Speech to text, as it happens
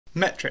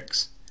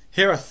Metrics.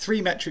 Here are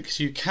 3 metrics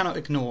you cannot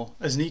ignore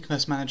as an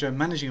e-commerce manager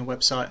managing a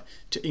website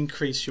to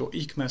increase your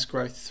e-commerce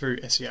growth through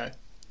SEO.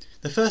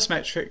 The first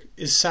metric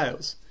is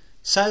sales.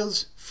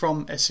 Sales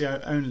from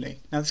SEO only.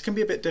 Now this can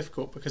be a bit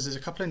difficult because there's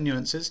a couple of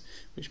nuances,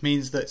 which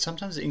means that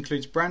sometimes it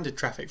includes branded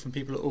traffic from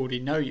people that already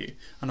know you,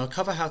 and I'll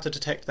cover how to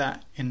detect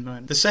that in a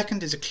moment. The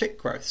second is a click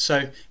growth,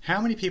 so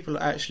how many people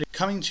are actually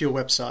coming to your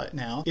website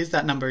now? Is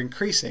that number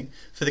increasing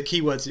for the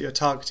keywords that you're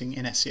targeting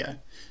in SEO?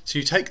 So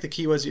you take the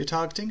keywords that you're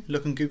targeting,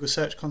 look in Google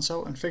Search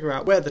Console and figure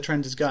out where the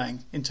trend is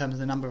going in terms of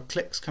the number of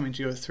clicks coming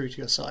to through to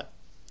your site.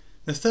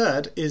 The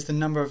third is the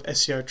number of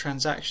SEO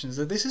transactions.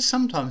 Now, this is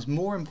sometimes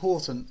more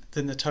important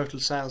than the total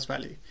sales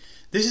value.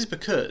 This is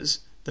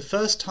because the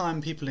first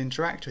time people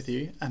interact with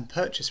you and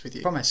purchase with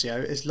you from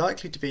SEO is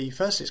likely to be,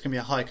 firstly, it's going to be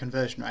a high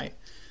conversion rate,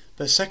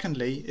 but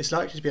secondly, it's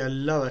likely to be a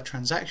lower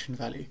transaction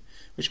value,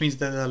 which means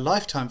that their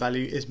lifetime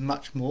value is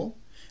much more,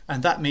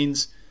 and that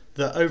means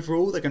that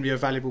overall they're going to be a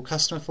valuable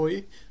customer for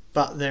you,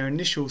 but their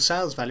initial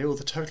sales value, or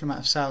the total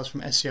amount of sales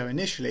from SEO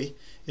initially,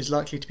 is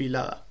likely to be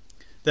lower.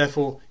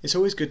 Therefore, it's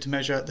always good to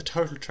measure the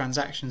total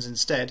transactions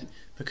instead,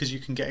 because you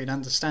can get an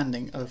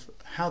understanding of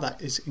how that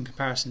is in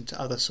comparison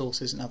to other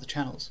sources and other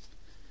channels.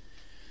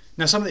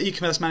 Now, some of the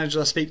e-commerce managers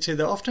I speak to,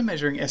 they're often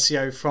measuring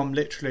SEO from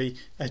literally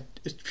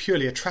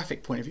purely a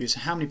traffic point of view, so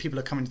how many people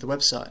are coming to the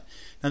website.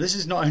 Now, this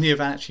is not only a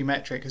vanity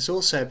metric, it's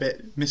also a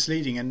bit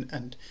misleading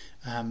and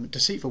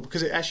deceitful,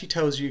 because it actually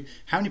tells you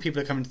how many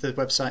people are coming to the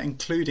website,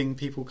 including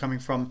people coming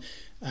from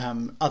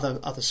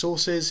other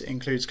sources. It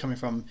includes coming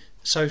from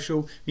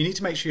social. You need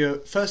to make sure you're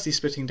firstly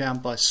splitting down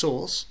by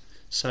source,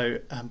 so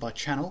by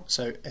channel,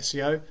 so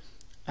SEO,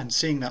 and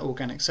seeing that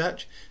organic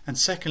search, and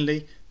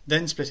secondly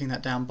then splitting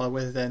that down by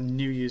whether they're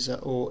new user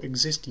or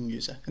existing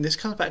user. And this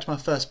comes back to my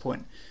first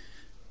point.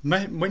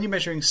 When you're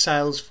measuring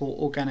sales for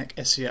organic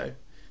SEO,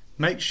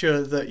 make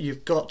sure that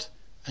you've got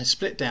a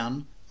split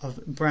down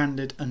of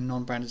branded and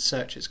non-branded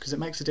searches, because it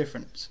makes a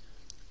difference.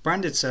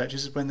 Branded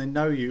searches is when they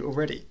know you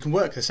already. You can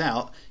work this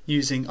out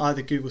using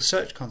either Google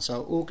Search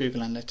Console or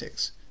Google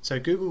Analytics. So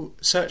Google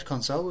Search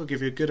Console will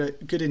give you a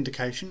good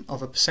indication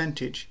of a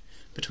percentage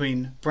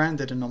between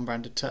branded and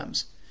non-branded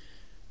terms.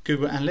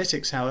 Google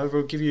Analytics, however,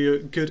 will give you a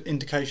good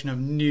indication of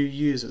new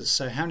users.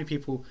 So how many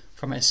people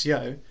from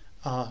SEO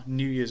are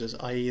new users,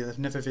 i.e. they've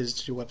never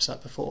visited your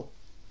website before.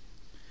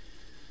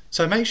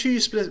 So make sure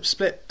you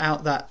split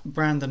out that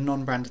brand and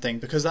non-branded thing,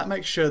 because that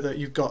makes sure that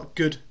you've got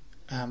good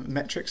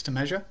metrics to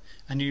measure,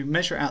 and you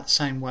measure it out the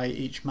same way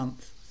each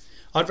month.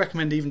 I'd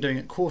recommend even doing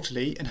it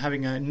quarterly and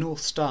having a North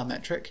Star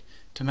metric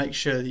to make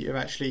sure that you're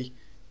actually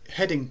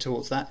heading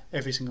towards that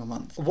every single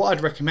month. What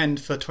I'd recommend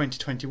for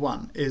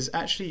 2021 is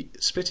actually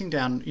splitting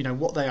down,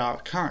 what they are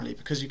currently,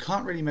 because you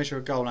can't really measure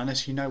a goal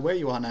unless you know where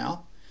you are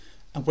now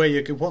and where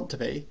you want to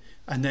be,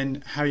 and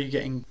then how you're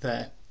getting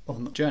there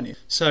on the journey.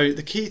 So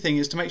the key thing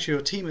is to make sure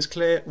your team is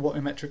clear what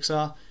your metrics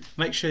are,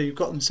 make sure you've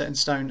got them set in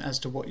stone as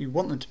to what you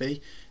want them to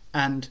be,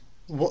 and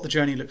what the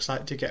journey looks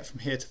like to get from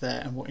here to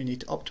there, and what you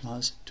need to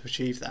optimize to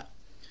achieve that.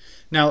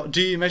 Now,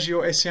 do you measure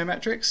your SEO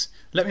metrics?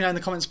 Let me know in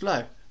the comments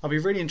below. I'll be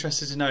really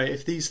interested to know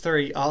if these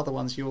 3 are the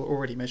ones you're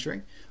already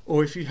measuring,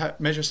 or if you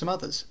measure some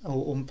others,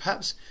 or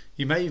perhaps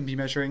you may even be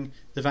measuring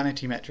the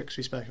vanity metrics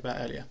we spoke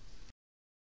about earlier.